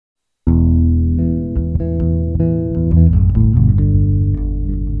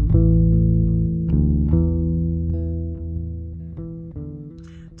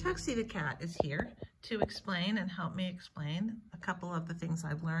cat is here to explain and help me explain a couple of the things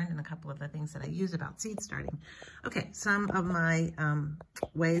I've learned and a couple of the things that I use about seed starting. Okay, some of my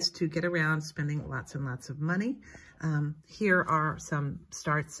ways to get around spending lots and lots of money. Here are some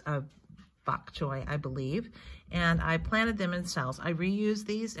starts of bok choy, I believe, and I planted them in cells. I reuse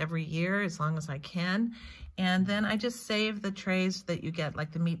these every year as long as I can, and then I just save the trays that you get,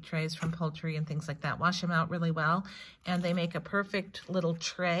 like the meat trays from poultry and things like that. Wash them out really well, and they make a perfect little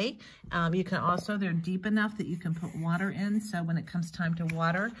tray. You can also, they're deep enough that you can put water in, so when it comes time to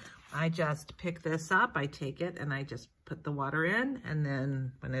water, I just pick this up, I take it, and I just put the water in, and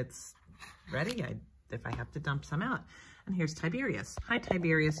then when it's ready, if I have to dump some out. And here's Tiberius. Hi,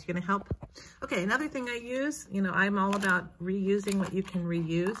 Tiberius, you gonna help? Okay, another thing I use, you know, I'm all about reusing what you can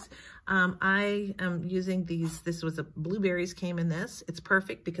reuse. I am using these, blueberries came in this. It's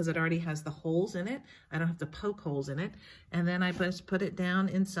perfect because it already has the holes in it. I don't have to poke holes in it. And then I just put it down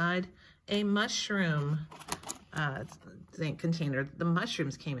inside a mushroom container. The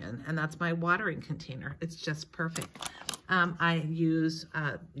mushrooms came in, and that's my watering container. It's just perfect. I use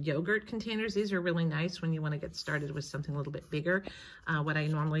yogurt containers. These are really nice when you want to get started with something a little bit bigger. What I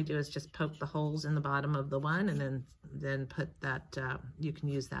normally do is just poke the holes in the bottom of the one and then put that, you can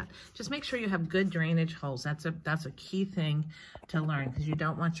use that. Just make sure you have good drainage holes. That's a key thing to learn because you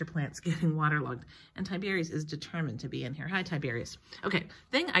don't want your plants getting waterlogged. And Tiberius is determined to be in here. Hi, Tiberius. Okay,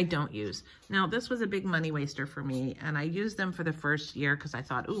 thing I don't use. Now, this was a big money waster for me, and I used them for the first year because I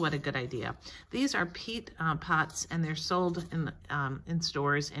thought, ooh, what a good idea. These are peat pots, and they're sold in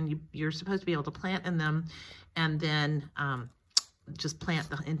stores, and you're supposed to be able to plant in them and then just plant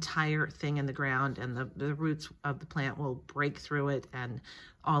the entire thing in the ground, and the roots of the plant will break through it, and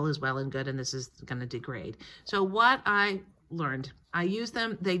all is well and good, and this is going to degrade. So what I learned, I used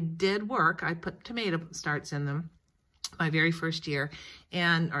them, they did work. I put tomato starts in them my very first year,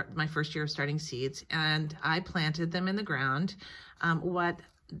 or my first year of starting seeds, and I planted them in the ground.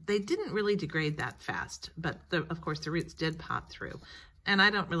 They didn't really degrade that fast, but of course the roots did pop through. And I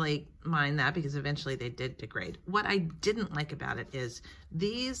don't really mind that because eventually they did degrade. What I didn't like about it is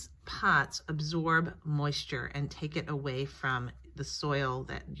these pots absorb moisture and take it away from the soil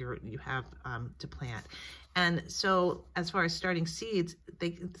that you have to plant. And so as far as starting seeds,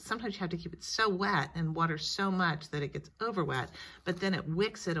 sometimes you have to keep it so wet and water so much that it gets over wet, but then it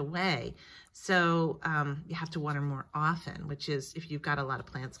wicks it away. So you have to water more often, which is, if you've got a lot of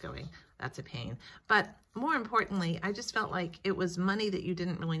plants going, that's a pain. But more importantly, I just felt like it was money that you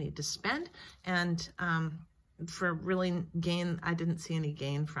didn't really need to spend. And for really gain, I didn't see any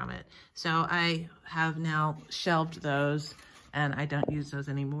gain from it. So I have now shelved those, and I don't use those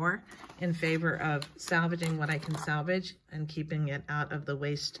anymore in favor of salvaging what I can salvage and keeping it out of the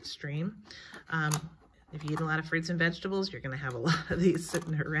waste stream. If you eat a lot of fruits and vegetables, you're going to have a lot of these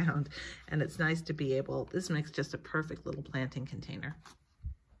sitting around, and it's nice to be able, this makes just a perfect little planting container.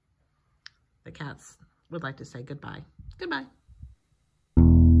 The cats would like to say goodbye. Goodbye.